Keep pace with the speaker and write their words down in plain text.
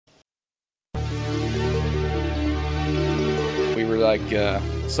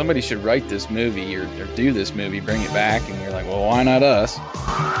like, somebody should write this movie or do this movie, bring it back. And we're like, well, why not us?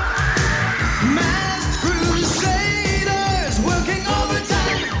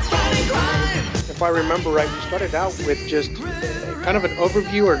 If I remember right, we started out with just kind of an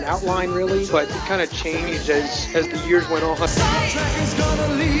overview or an outline, really, but it kind of changed as the years went on.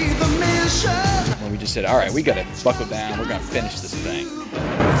 When we just said, all right, we got to buckle down, we're going to finish this thing.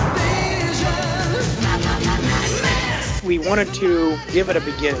 We wanted to give it a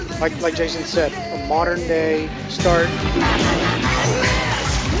beginning, like Jason said, a modern day start.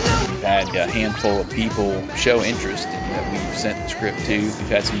 We've had a handful of people show interest that we've sent the script to. We've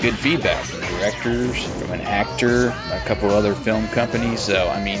had some good feedback from directors, from an actor, a couple other film companies. So,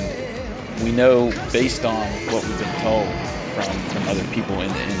 I mean, we know based on what we've been told from other people in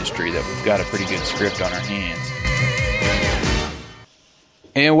the industry that we've got a pretty good script on our hands.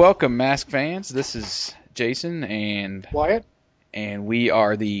 And welcome, M.A.S.K fans. This is Jason and Wyatt, and we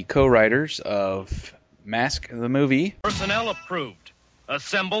are the co-writers of M.A.S.K the movie. Personnel approved.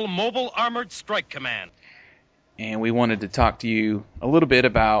 Assemble Mobile Armored Strike Command. And we wanted to talk to you a little bit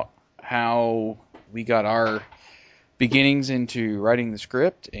about how we got our beginnings into writing the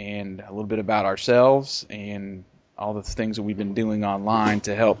script and a little bit about ourselves and all the things that we've been doing online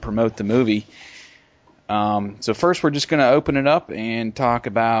to help promote the movie. So first we're just going to open it up and talk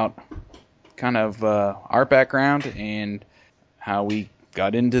about kind of our background and how we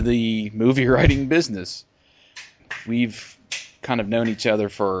got into the movie writing business. We've kind of known each other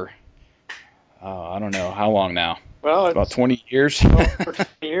for, I don't know, how long now? Well, about 20 years. Well, for 20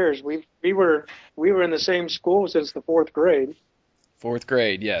 years. We were in the same school since the fourth grade. Fourth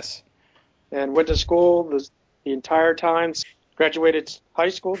grade, yes. And went to school the entire time. Graduated high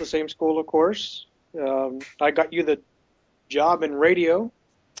school, the same school, of course. I got you the job in radio.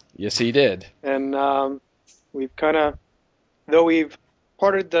 Yes, he did. And we've kind of, though we've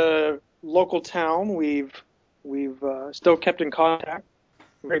parted the local town, we've still kept in contact,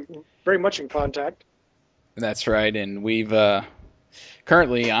 very, very much in contact. That's right, and we've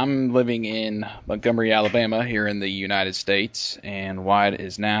currently I'm living in Montgomery, Alabama, here in the United States, and Wyatt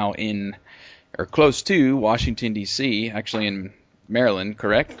is now in or close to Washington D.C., actually in Maryland,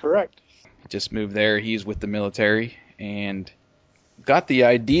 correct? Correct. He just moved there. He's with the military and got the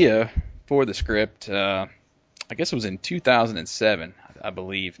idea for the script. I guess it was in 2007, I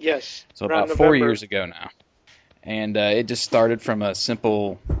believe. Yes. So about 4 years ago now. And it just started from a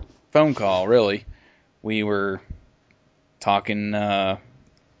simple phone call, really. We were talking,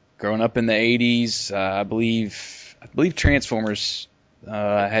 growing up in the 80s. I believe Transformers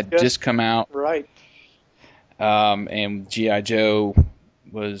had just come out. Right. And G.I. Joe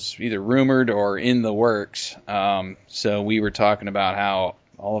was either rumored or in the works. So we were talking about how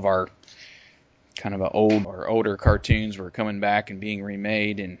all of our kind of older cartoons were coming back and being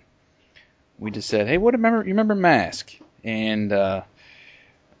remade, and we just said, hey, you remember M.A.S.K? And I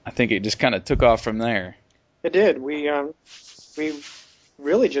think it just kind of took off from there. It did. We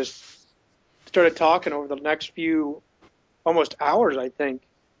really just started talking over the next few almost hours, I think,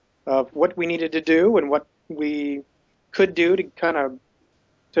 of what we needed to do and what we could do to kind of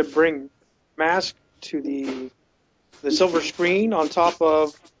to bring M.A.S.K to the silver screen on top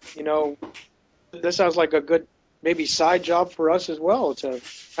of, this sounds like a good maybe side job for us as well to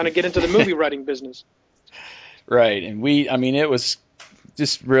kind of get into the movie writing business. Right, and it was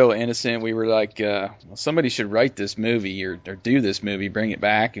just real innocent. We were like, well, somebody should write this movie or do this movie, bring it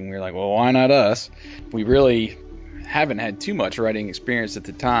back, and we were like, well, why not us? We really haven't had too much writing experience at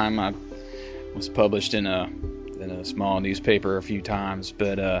the time. I was published in a small newspaper a few times,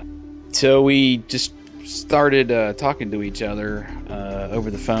 but so we just started talking to each other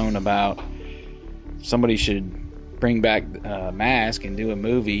over the phone about somebody should bring back M.A.S.K and do a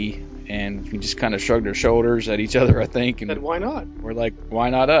movie, and we just kind of shrugged our shoulders at each other, I think. And why not? We're like, why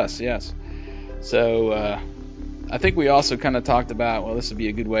not us? Yes. So I think we also kind of talked about, well, this would be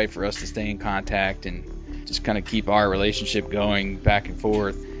a good way for us to stay in contact and just kind of keep our relationship going back and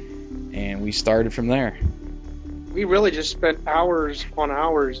forth, and we started from there. We really just spent hours on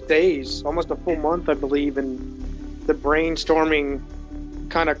hours, days, almost a full month, I believe, in the brainstorming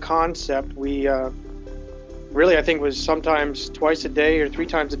kind of concept. We really, I think, was sometimes twice a day or 3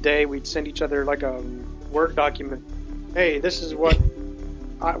 times a day. We'd send each other like a Word document. Hey, this is what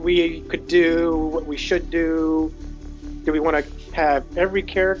we could do, what we should do. Do we want to have every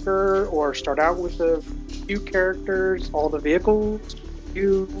character or start out with a few characters, all the vehicles,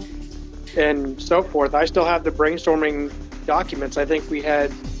 and so forth? I still have the brainstorming documents. I think we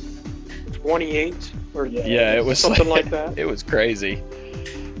had 28 or it was something like that. It was crazy.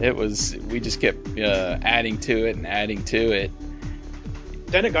 We just kept adding to it and adding to it,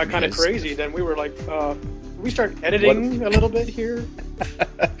 then it got kind of Yes. crazy. Then we were like, we start editing a little bit here.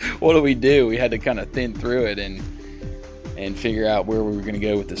 What do? We had to kind of thin through it and figure out where we were going to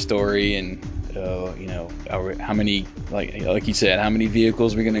go with the story, and how many, like you said, how many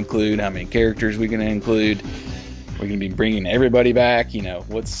vehicles we're going to include, how many characters we're going to include. We're going to be bringing everybody back.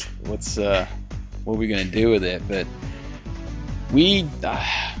 What are we going to do with it? But we,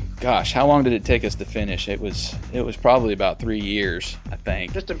 gosh, how long did it take us to finish? It was probably about 3 years, I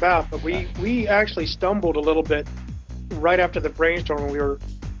think. Just about, but we actually stumbled a little bit right after the brainstorm.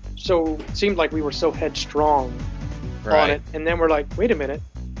 It seemed like we were so headstrong on it, and then we're like, wait a minute,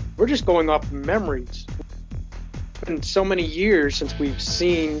 we're just going off memories. It's been so many years since we've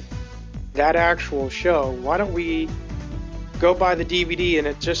seen that actual show. Why don't we go buy the DVD? And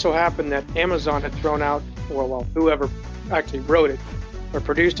it just so happened that Amazon had thrown out, well, whoever actually wrote it or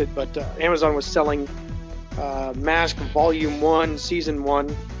produced it, but Amazon was selling M.A.S.K. Volume 1, Season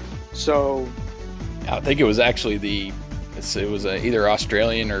 1. So I think it was actually it was either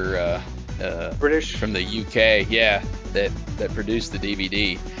Australian or British from the UK, that produced the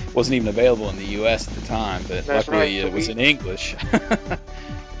DVD. It wasn't even available in the US at the time, but That's luckily right. it was in English.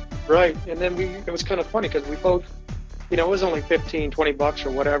 Right, and then it was kind of funny because we both, it was only $15-20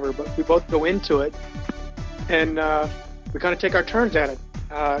 or whatever, but we both go into it, and we kind of take our turns at it.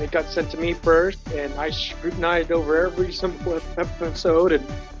 It got sent to me first, and I scrutinized over every single episode, and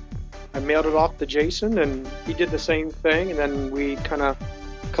I mailed it off to Jason, and he did the same thing, and then we kind of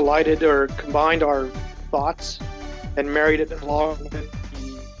collided or combined our thoughts and married it along with the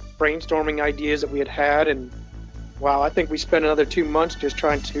brainstorming ideas that we had, and wow, I think we spent another 2 months just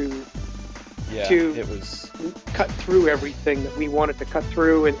trying to It was cut through everything that we wanted to cut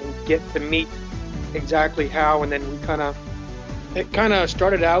through and get to meet exactly how. And then it kind of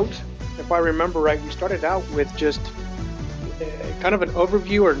started out, if I remember right, we started out with just kind of an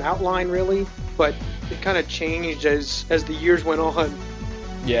overview or an outline, really, but it kind of changed as the years went on.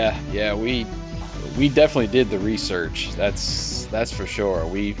 Yeah, we definitely did the research. That's for sure.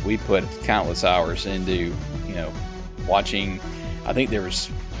 We put countless hours into watching. I think there's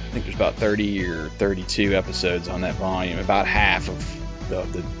about 30 or 32 episodes on that volume. About half of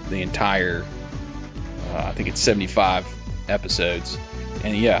the entire. I think it's 75 episodes.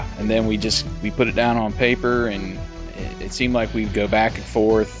 And then we put it down on paper, and it seemed like we'd go back and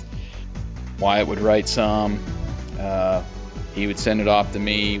forth. Wyatt would write some. He would send it off to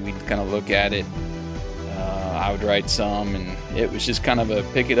me. We'd kind of look at it. I would write some, and it was just kind of a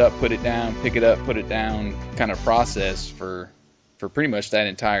pick it up, put it down, pick it up, put it down kind of process for pretty much that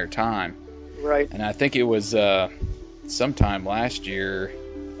entire time. Right. And I think it was sometime last year,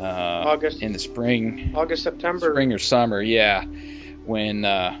 August, in the spring, September, spring or summer, when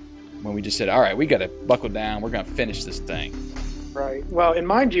we just said, all right, we got to buckle down. We're going to finish this thing. Right. Well, and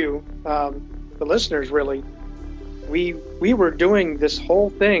mind you, the listeners really, we were doing this whole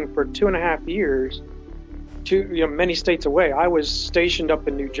thing for 2.5 years. Many states away. I was stationed up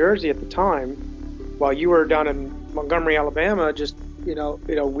in New Jersey at the time, while you were down in Montgomery, Alabama. Just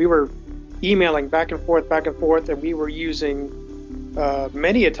we were emailing back and forth, and we were using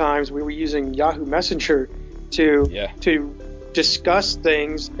many a times we were using Yahoo Messenger to discuss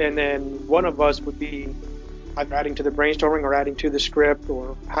things, and then one of us would be either adding to the brainstorming or adding to the script,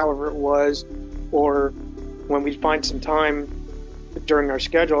 or however it was, or when we'd find some time during our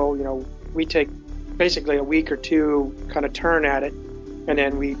schedule, we take basically a week or two kind of turn at it, and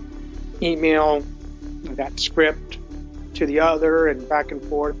then we email that script to the other and back and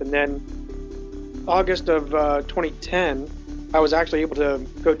forth. And then August of 2010, I was actually able to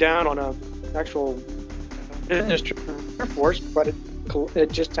go down on a actual business trip for Air Force, but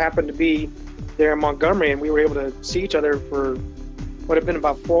it just happened to be there in Montgomery, and we were able to see each other for what had been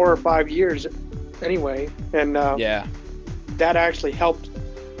about 4 or 5 years anyway, and that actually helped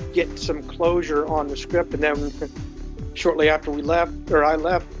get some closure on the script. And then shortly after I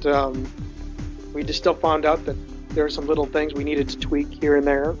left, we just still found out that there were some little things we needed to tweak here and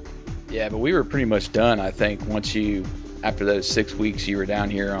there. Yeah, but we were pretty much done, I think, after those 6 weeks you were down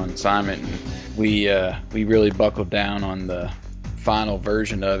here on assignment, and we really buckled down on the final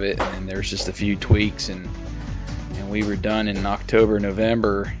version of it, and there's just a few tweaks, and we were done in October,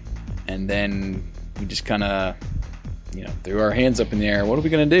 November, and then we just kind of threw our hands up in the air. What are we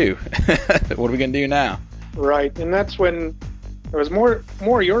going to do? What are we going to do now? Right, and that's when it was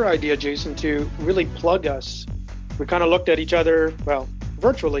more your idea, Jason, to really plug us. We kind of looked at each other, well,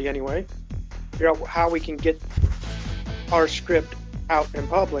 virtually anyway, figure out how we can get our script out in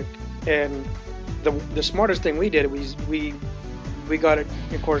public. And the smartest thing we did was we got it,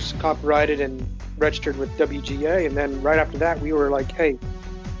 of course, copyrighted and registered with WGA. And then right after that, we were like, hey,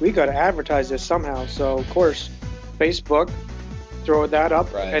 we got to advertise this somehow. So, of course, Facebook, throw that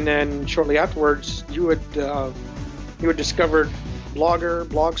up, Right. and then shortly afterwards, you had discovered Blogger,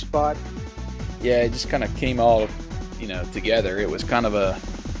 Blogspot. Yeah, it just kind of came all, together. It was kind of a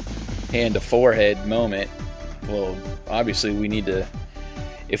hand to forehead moment. Well, obviously we need to,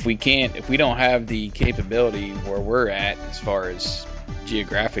 if we don't have the capability where we're at as far as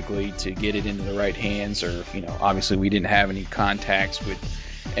geographically to get it into the right hands, or, obviously we didn't have any contacts with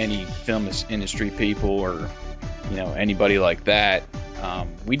any film industry people or, anybody like that.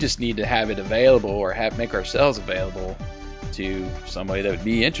 We just need to have it available or make ourselves available to somebody that would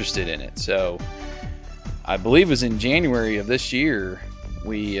be interested in it. So I believe it was in January of this year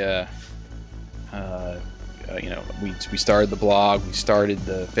we we started the blog, we started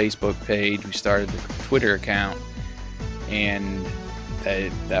the Facebook page, we started the Twitter account, and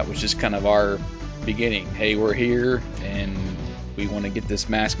that was just kind of our beginning. Hey, we're here and we want to get this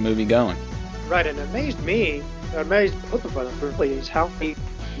Mask movie going. Right, and it amazed both of us really, is how many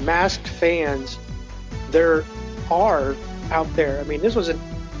Masked fans there are out there. I mean, this was an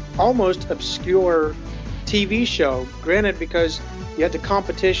almost obscure TV show, granted, because you had the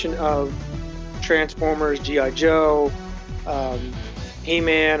competition of Transformers, G.I. Joe,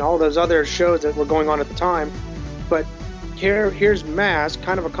 He-Man, all those other shows that were going on at the time. But here's M.A.S.K,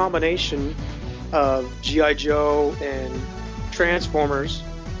 kind of a combination of G.I. Joe and Transformers,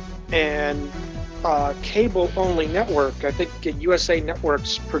 and cable-only network. I think USA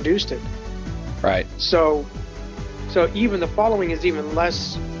Networks produced it. Right. So even the following is even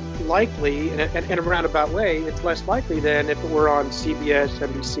less likely, in a roundabout way, it's less likely than if it were on CBS,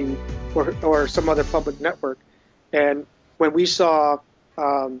 NBC, or some other public network. And when we saw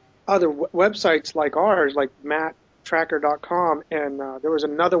other websites like ours, like MatTracker.com, and there was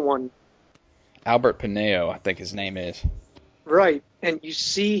another one, Albert Pineo, I think his name is. Right, and you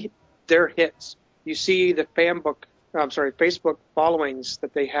see their hits. You see the Facebook followings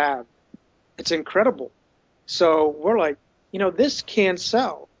that they have. It's incredible. So we're like, this can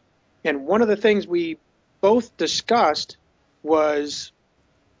sell. And one of the things we both discussed was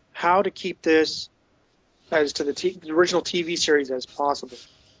how to keep this as to the original TV series as possible.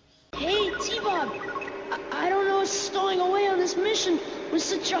 Hey, T-Bob, I don't know if stowing away on this mission was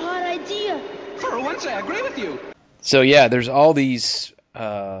such a hot idea. For once, I agree with you. So yeah, there's all these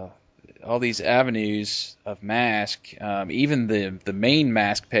avenues of M.A.S.K. Even the main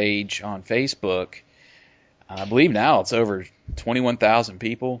M.A.S.K page on Facebook, I believe now it's over 21,000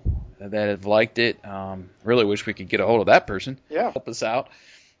 people that have liked it. Really wish we could get a hold of that person. Yeah. Help us out.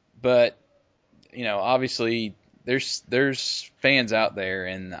 But obviously there's fans out there,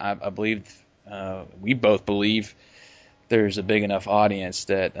 and I believe we both believe there's a big enough audience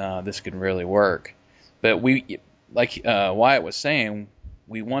that this could really work. But we, like Wyatt was saying,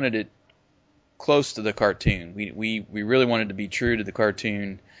 we wanted it close to the cartoon. We really wanted to be true to the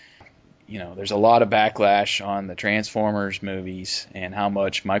cartoon. There's a lot of backlash on the Transformers movies and how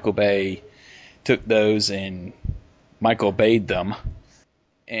much Michael Bay took those and Michael Bay'd them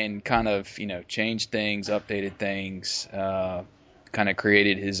and kind of, changed things, updated things, kind of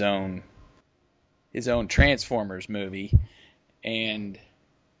created his own Transformers movie. And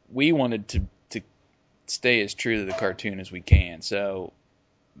we wanted to stay as true to the cartoon as we can. So,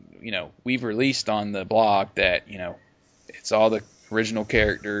 we've released on the blog that, it's all the original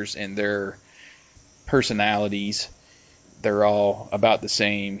characters and their personalities. They're all about the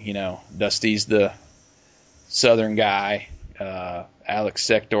same. Dusty's the southern guy. Alex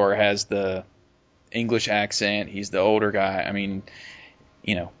Sector has the English accent. He's the older guy. I mean,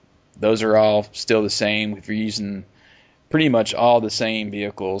 those are all still the same. We're using pretty much all the same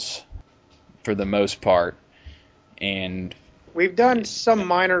vehicles for the most part. And we've done some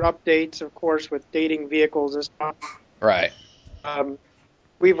minor updates, of course, with dating vehicles and stuff. Right.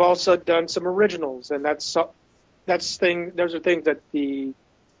 We've also done some originals, and those are things that the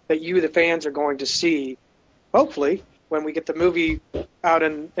fans are going to see, hopefully, when we get the movie out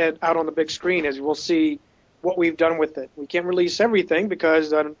on the big screen, as we'll see what we've done with it. We can't release everything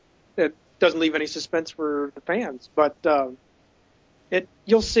because it doesn't leave any suspense for the fans, but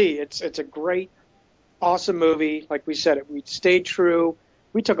you'll see. It's a great, awesome movie. Like we said, we stayed true.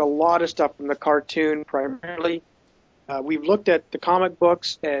 We took a lot of stuff from the cartoon primarily. We've looked at the comic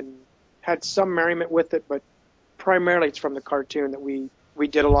books and had some merriment with it, but primarily it's from the cartoon that we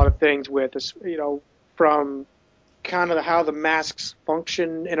did a lot of things with. From kind of how the masks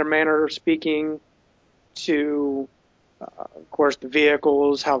function in a manner of speaking to, of course, the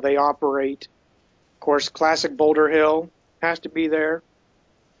vehicles, how they operate. Of course, classic Boulder Hill has to be there.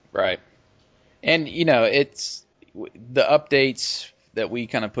 Right. And, it's the updates that we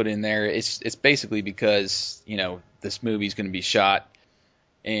kind of put in there, it's basically because, this movie's going to be shot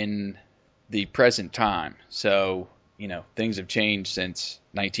in the present time. So, things have changed since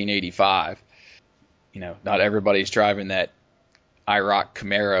 1985. Not everybody's driving that IROC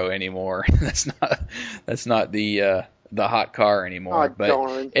Camaro anymore. that's not the hot car anymore. Oh,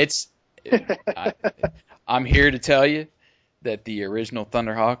 darn. I'm here to tell you that the original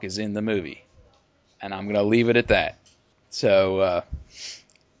Thunderhawk is in the movie, and I'm going to leave it at that. So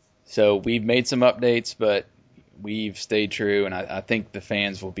we've made some updates, but we've stayed true, and I think the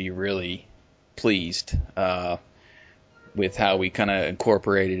fans will be really pleased with how we kind of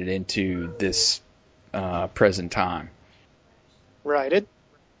incorporated it into this present time. Right.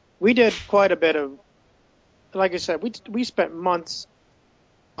 We did quite a bit of, like I said, we spent months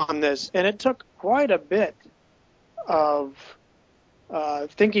on this, and it took quite a bit of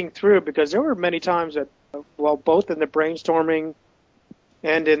thinking through, because there were many times that, both in the brainstorming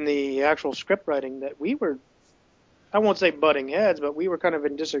and in the actual script writing, that we were, I won't say butting heads, but we were kind of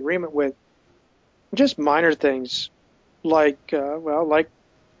in disagreement with just minor things, like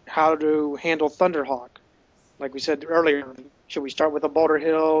how to handle Thunderhawk. Like we said earlier, should we start with a Boulder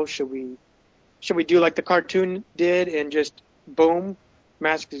Hill? Should we do like the cartoon did and just boom,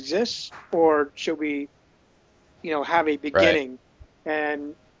 M.A.S.K exists, or should we, have a beginning? Right.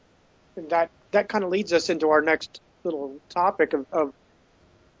 And that kind of leads us into our next little topic of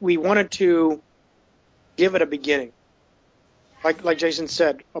we wanted to give it a beginning. Like Jason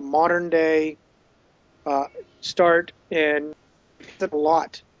said, a modern day start, and a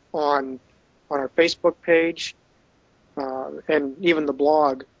lot on our Facebook page and even the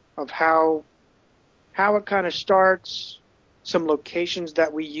blog of how it kind of starts, some locations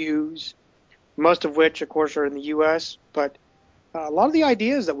that we use, most of which, of course, are in the U.S., but a lot of the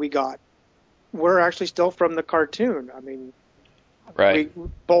ideas that we got were actually still from the cartoon. I mean, right.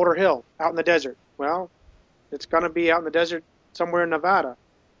 Boulder Hill, out in the desert. Well, it's going to be out in the desert somewhere in Nevada,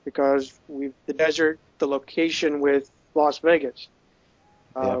 because the desert, the location with Las Vegas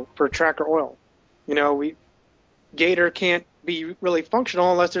for Tracker Oil. Gator can't be really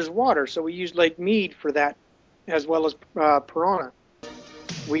functional unless there's water, so we used Lake Mead for that, as well as Piranha.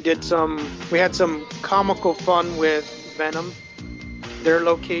 We had some comical fun with Venom, their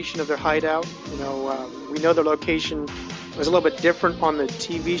location of their hideout. We know their location was a little bit different on the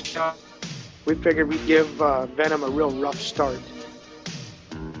TV show. We figured we'd give Venom a real rough start.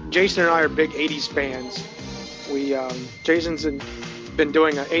 Jason and I are big 80s fans. Jason's been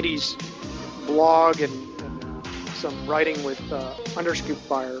doing an 80s blog and some writing with Underscoop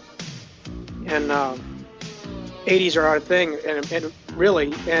Fire, and 80s are our thing, and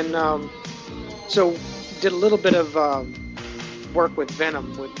really, and so did a little bit of work with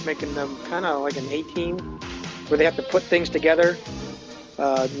Venom, with making them kind of like an A-team, where they have to put things together,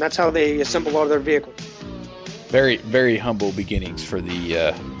 and that's how they assemble all of their vehicles. Very, very humble beginnings for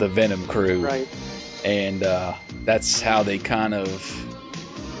the Venom crew, right? And that's how they kind of,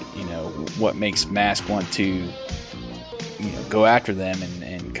 what makes M.A.S.K want to, go after them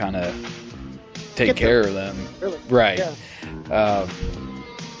and kind of take care of them, really? Right? Yeah.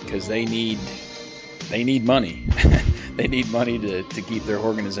 Because they need money. They need money to keep their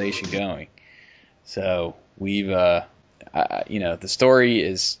organization going. So we've, the story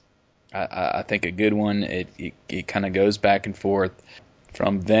is, I think, a good one. It kind of goes back and forth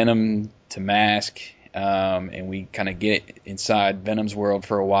from Venom to M.A.S.K, and we kind of get inside Venom's world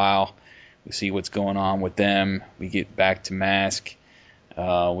for a while. We see what's going on with them. We get back to M.A.S.K.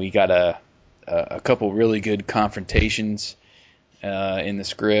 We got a couple really good confrontations in the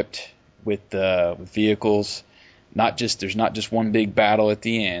script with vehicles. There's not just one big battle at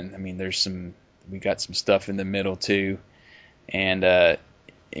the end. I mean, we got some stuff in the middle too, and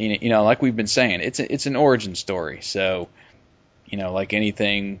like we've been saying, it's an origin story. So, like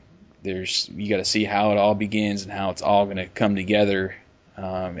anything, you got to see how it all begins and how it's all going to come together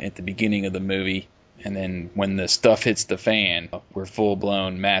at the beginning of the movie, and then when the stuff hits the fan, we're full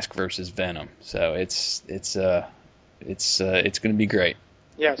blown M.A.S.K versus Venom. So it's going to be great.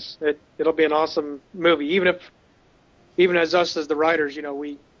 Yes, it'll be an awesome movie. Even as us as the writers,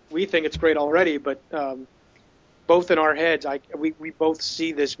 we think it's great already, but both in our heads, we both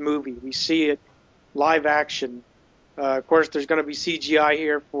see this movie. We see it live action. Of course, there's going to be CGI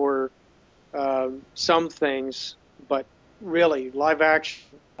here for some things, but really live action.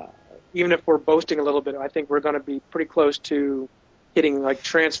 Even if we're boasting a little bit, I think we're going to be pretty close to hitting like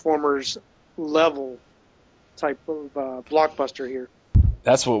Transformers level type of blockbuster here.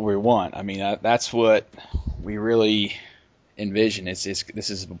 That's what we want. I mean, that's what we really envision. This is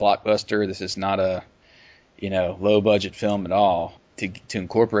a blockbuster. This is not a low budget film at all. to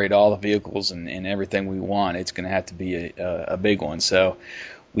incorporate all the vehicles and everything we want, it's going to have to be a big one. So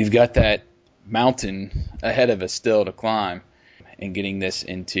we've got that mountain ahead of us still to climb, and getting this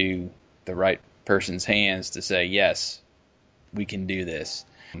into the right person's hands to say, yes, we can do this.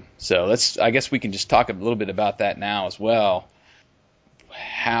 So I guess we can just talk a little bit about that now as well.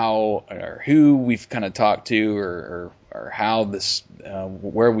 How or who we've kind of talked to, or how this,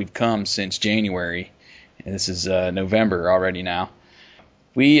 where we've come since January. And this is November already now.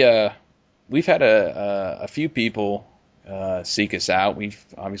 We've had a few people seek us out. We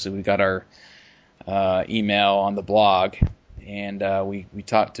got our email on the blog, and we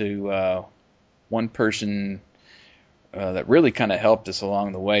talked to one person that really kind of helped us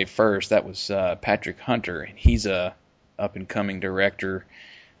along the way first. That was Patrick Hunter, and he's a up-and-coming director.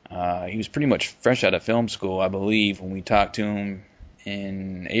 He was pretty much fresh out of film school, I believe, when we talked to him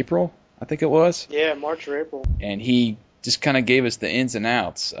in April, I think it was. Yeah, March or April. And he just kind of gave us the ins and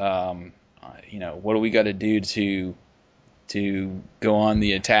outs. What do we got to do to go on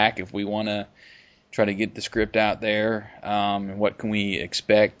the attack if we want to try to get the script out there? And what can we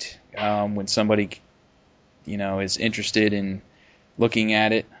expect when somebody, is interested in looking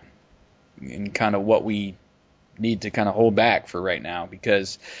at it, and kind of what we need to kind of hold back for right now,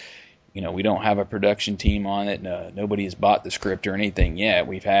 because we don't have a production team on it. Nobody has bought the script or anything yet.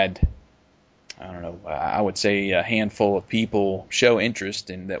 We've had, I would say a handful of people show interest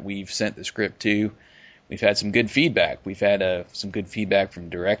in that we've sent the script to. We've had some good feedback. We've had some good feedback from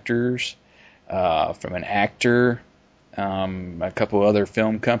directors, from an actor, a couple other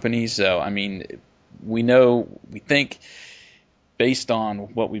film companies. So we think based on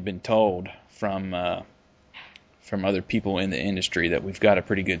what we've been told from other people in the industry, that we've got a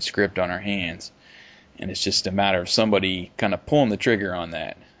pretty good script on our hands, and it's just a matter of somebody kind of pulling the trigger on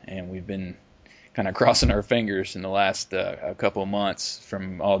that. And we've been kind of crossing our fingers in the last a couple of months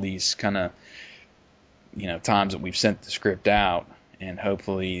from all these kind of times that we've sent the script out, and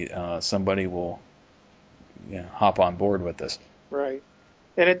hopefully somebody will hop on board with us. Right.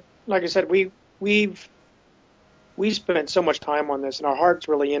 And it, like I said, we spent so much time on this, and our heart's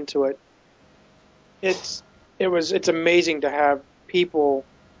really into it. It's amazing to have people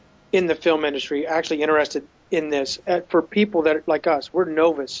in the film industry actually interested in this. For people that, like us, we're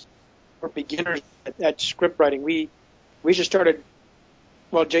novice, we're beginners at script writing. We just started.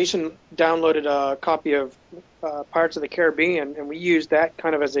 Well, Jason downloaded a copy of Pirates of the Caribbean, and we used that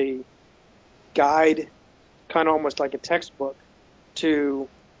kind of as a guide, kind of almost like a textbook, to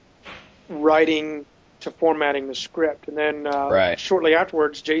writing, to formatting the script. And then shortly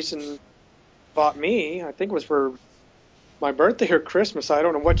afterwards, Jason bought me, I think it was for my birthday or Christmas, I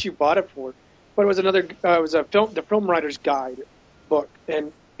don't know what you bought it for, but it was the Film Writer's Guide book,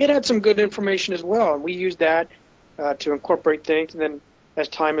 and it had some good information as well, and we used that to incorporate things. And then as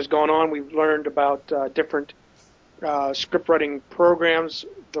time has gone on, we've learned about different script writing programs.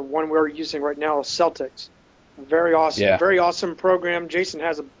 The one we're using right now is Celtics. Very awesome program. Jason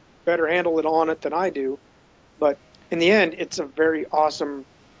has a better handle on it than I do, but in the end, it's a very awesome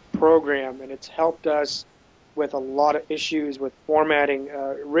program, and it's helped us with a lot of issues with formatting.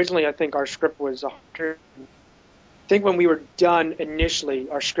 Originally, I think our script was 100. I think when we were done initially,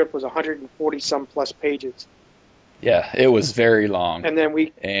 our script was 140 some plus pages. Yeah, it was very long. And then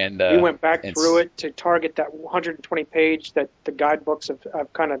we went back through it to target that 120 page that the guidebooks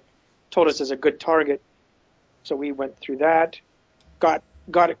have kind of told us is a good target. So we went through that, got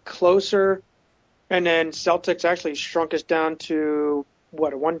it closer, and then Celtics actually shrunk us down to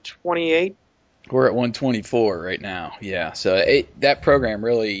 128? We're at 124 right now. Yeah. So that program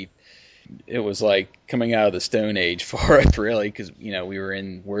really, it was like coming out of the Stone Age for us, really, because we were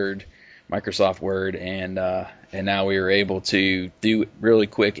in Microsoft Word, and now we were able to do really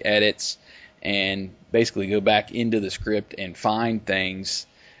quick edits and basically go back into the script and find things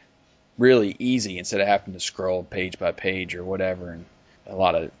really easy instead of having to scroll page by page or whatever, and a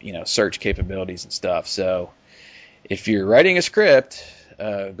lot of search capabilities and stuff. So if you're writing a script,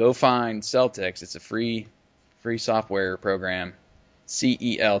 go find Celtics. It's a free software program,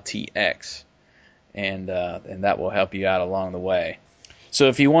 CELTX, and that will help you out along the way. So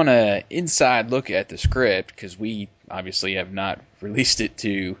if you want an inside look at the script, because we obviously have not released it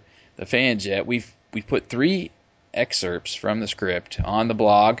to the fans yet, we've put 3 excerpts from the script on the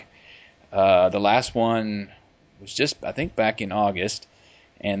blog. The last one was just, I think, back in August,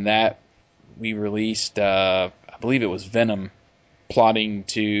 and that we released, I believe it was Venom, plotting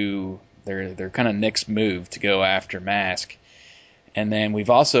to their kind of next move to go after M.A.S.K. And then we've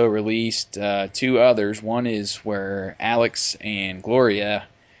also released 2 others. One is where Alex and Gloria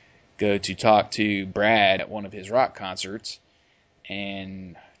go to talk to Brad at one of his rock concerts,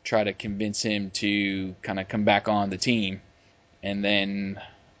 and try to convince him to kind of come back on the team. And then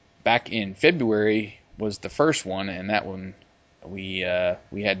back in February was the first one, and that one we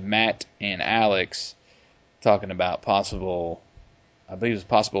had Matt and Alex talking about possible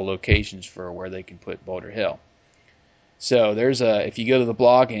locations for where they could put Boulder Hill. So if you go to the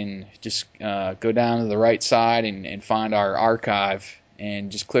blog and just go down to the right side and find our archive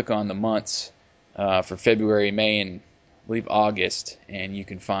and just click on the months for February, May, and I believe August, and you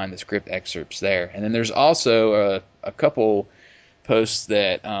can find the script excerpts there. And then there's also a couple posts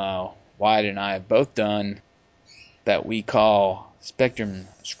that Wyatt and I have both done that we call Spectrum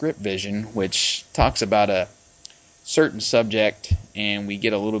Script Vision, which talks about a certain subject, and we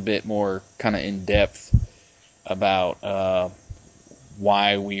get a little bit more kind of in depth about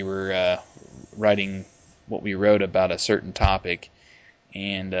why we were writing what we wrote about a certain topic,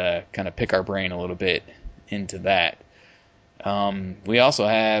 and kind of pick our brain a little bit into that. We also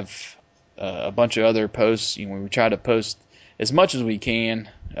have a bunch of other posts. We try to post as much as we can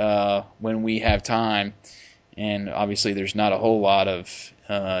when we have time, and obviously there's not a whole lot of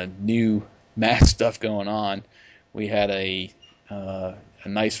new MASK stuff going on. We had a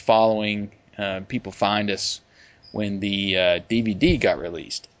nice following. People find us when the DVD got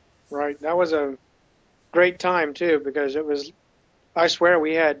released. Right. That was a great time, too, because I swear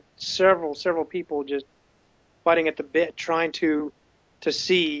we had several people just biting at the bit trying to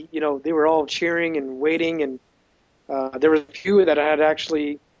see. They were all cheering and waiting, and there were a few that had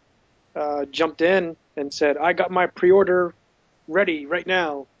actually jumped in and said, I got my pre-order ready right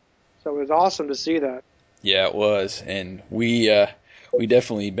now. So it was awesome to see that. Yeah, it was. And we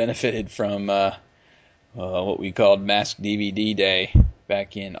definitely benefited from what we called Mask DVD Day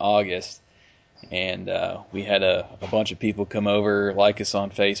back in August. And we had a bunch of people come over, like us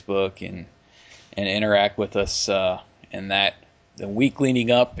on Facebook, and interact with us in the week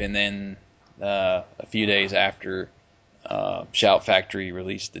leading up, and then a few days after Shout Factory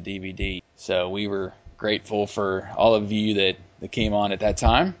released the DVD. So we were grateful for all of you that came on at that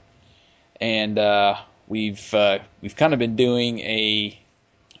time. And we've kind of been doing a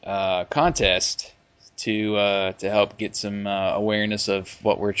contest to help get some awareness of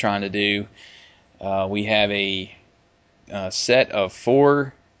what we're trying to do. We have a set of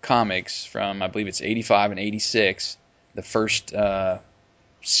 4 comics from, I believe it's 85 and 86, the first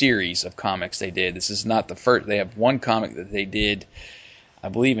series of comics they did. This is not the first. They have one comic that they did, I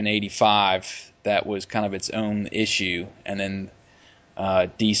believe, in 85 that was kind of its own issue, and then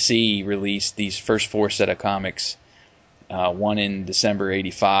DC released these first 4 set of comics, one in December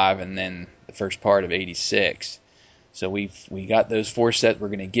 85 and then the first part of 86. So we got those 4 sets. We're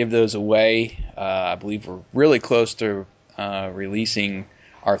going to give those away. I believe we're really close to releasing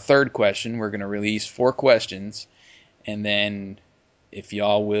our 3rd question. We're going to release 4 questions, and then if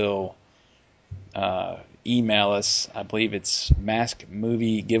y'all will email us, I believe it's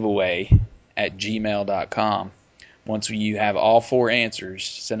maskmoviegiveaway@gmail.com. Once you have all 4 answers,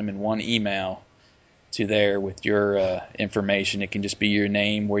 send them in one email to there with your information. It can just be your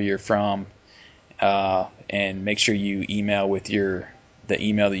name, where you're from, and make sure you email with the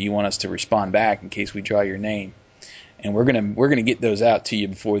email that you want us to respond back in case we draw your name. And we're gonna get those out to you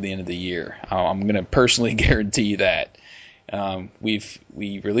before the end of the year. I'm gonna personally guarantee that. We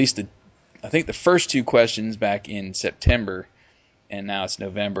released I think the first 2 questions back in September, and now it's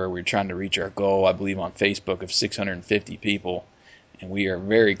November. We're trying to reach our goal, I believe, on Facebook of 650 people, and we are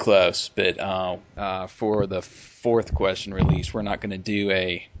very close. But for the 4th question release, we're not going to do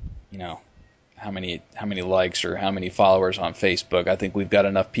how many likes or how many followers on Facebook. I think we've got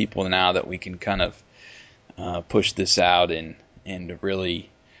enough people now that we can kind of push this out and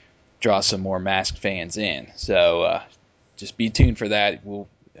really draw some more MASK fans in. So just be tuned for that.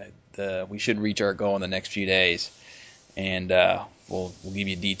 We should reach our goal in the next few days, and we'll give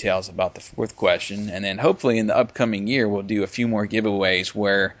you details about the 4th question. And then hopefully in the upcoming year we'll do a few more giveaways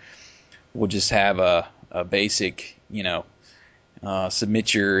where we'll just have a basic,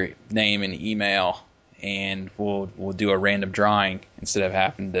 submit your name and email, and we'll do a random drawing instead of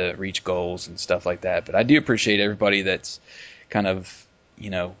having to reach goals and stuff like that. But I do appreciate everybody that's kind of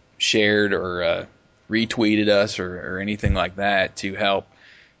shared or retweeted us or anything like that to help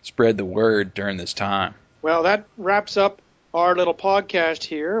spread the word during this time. Well, that wraps up our little podcast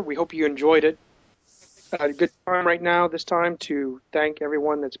here. We hope you enjoyed it. A good time right now, this time, to thank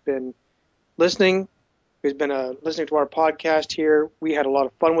everyone that's been listening, who's been listening to our podcast here. We had a lot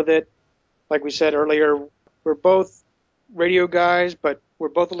of fun with it. Like we said earlier, we're both radio guys, but we're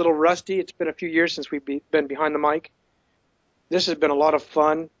both a little rusty. It's been a few years since we've been behind the mic. This has been a lot of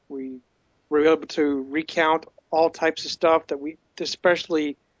fun. We were able to recount all types of stuff that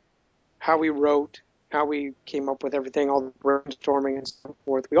especially how we wrote, how we came up with everything, all the brainstorming and so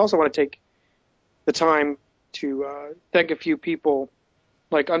forth. We also want to take the time to thank a few people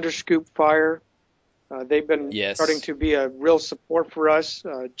like Underscoop Fire. They've been starting to be a real support for us.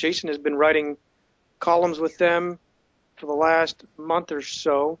 Jason has been writing columns with them for the last month or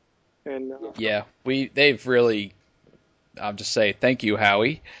so. And they've really, I'll just say thank you,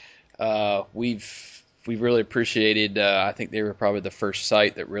 Howie. We've really appreciated. I think they were probably the first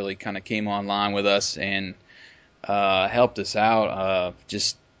site that really kind of came online with us and helped us out,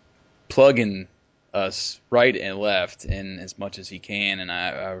 just plugging us right and left in as much as he can, and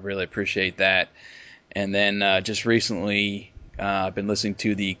I really appreciate that. And then just recently, I've been listening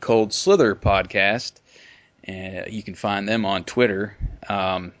to the Cold Slither podcast, and you can find them on Twitter.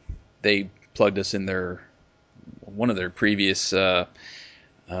 They plugged us in one of their previous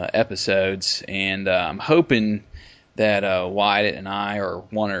episodes, and I'm hoping that Wyatt and I, or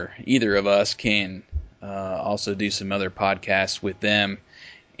one or either of us, can also do some other podcasts with them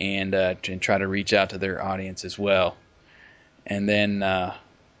and try to reach out to their audience as well. And then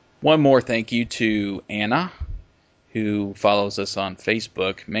one more thank you to Anna, who follows us on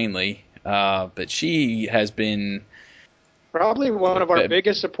Facebook mainly, but she has been probably one of our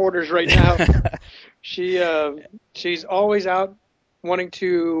biggest supporters right now. She's always out wanting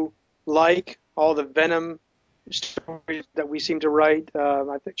to like all the Venom stories that we seem to write.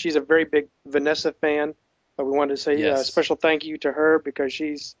 I think she's a very big Vanessa fan. But we wanted to say a special thank you to her because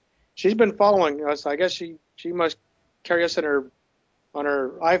she's been following us. I guess she must carry us on her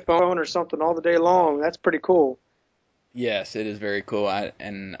iPhone or something all the day long. That's pretty cool. Yes, it is very cool.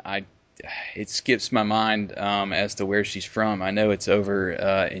 It skips my mind as to where she's from. I know it's over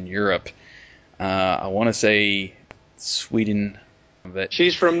in Europe. I want to say Sweden, but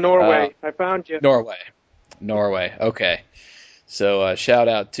she's from Norway. I found you. Norway. Okay. So shout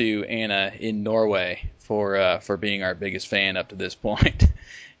out to Anna in Norway for being our biggest fan up to this point,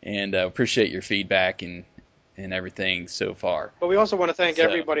 and appreciate your feedback and everything so far. But we also want to thank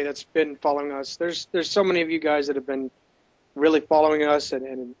everybody that's been following us. There's so many of you guys that have been really following us,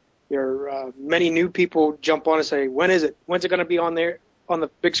 and there are many new people jump on and say, when's it going to be on there on the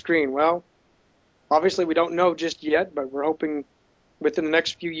big screen? Well, obviously we don't know just yet, but we're hoping within the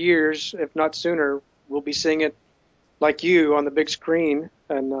next few years, if not sooner, we'll be seeing it like you on the big screen.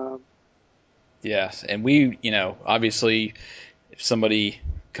 And yes, and we, obviously, if somebody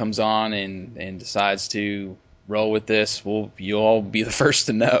comes on and decides to roll with this, you'll all be the first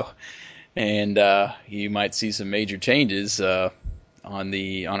to know, and you might see some major changes on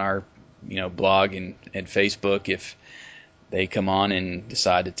our blog and Facebook if they come on and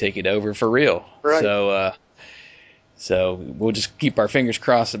decide to take it over for real. Right. So we'll just keep our fingers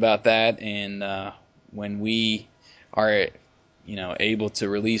crossed about that, and when we are able to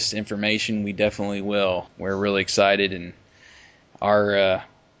release information, we definitely will. We're really excited, and our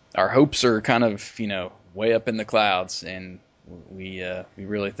hopes are kind of way up in the clouds, and we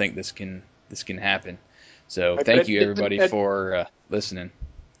really think this can happen. So thank you everybody for listening.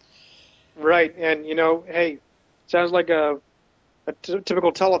 Right, and hey, sounds like a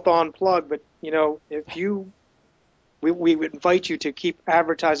typical telethon plug, but if we would invite you to keep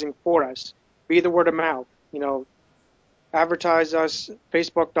advertising for us, be the word of mouth. Advertise us,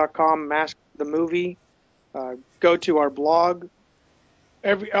 facebook.com, M.A.S.K the movie. Go to our blog.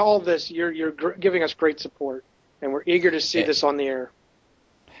 All of this, you're giving us great support, and we're eager to see this on the air.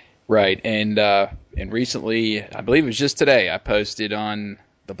 Right, and recently, I believe it was just today, I posted on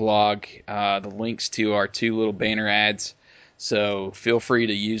the blog the links to our 2 little banner ads. So feel free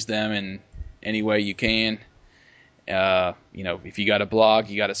to use them in any way you can. If you got a blog,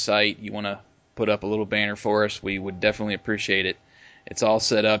 you got a site, you want to put up a little banner for us, we would definitely appreciate it. It's all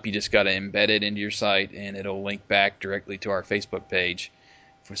set up. You just got to embed it into your site, and it'll link back directly to our Facebook page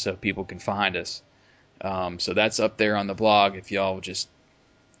so people can find us. So that's up there on the blog if y'all just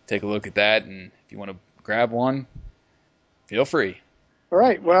take a look at that, and if you want to grab one, feel free. All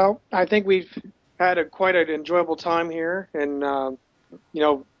right. Well, I think we've had quite an enjoyable time here, and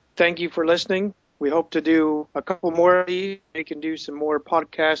thank you for listening. We hope to do a couple more of these. We can do some more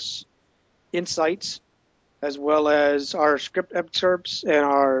podcasts, insights, as well as our script excerpts and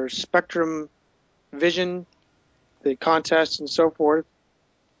our Spectrum Vision, the contests and so forth.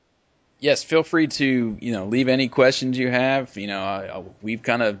 Yes, feel free to leave any questions you have. We've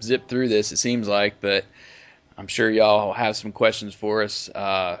kind of zipped through this, it seems like, but I'm sure y'all have some questions for us.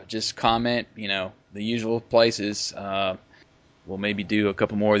 Just comment, the usual places. We'll maybe do a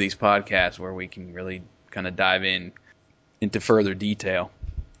couple more of these podcasts where we can really kind of dive into further detail.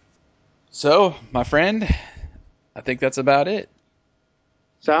 So, my friend, I think that's about it.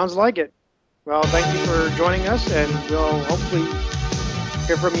 Sounds like it. Well, thank you for joining us, and we'll hopefully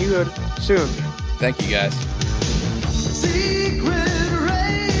hear from you soon. Thank you, guys. Secret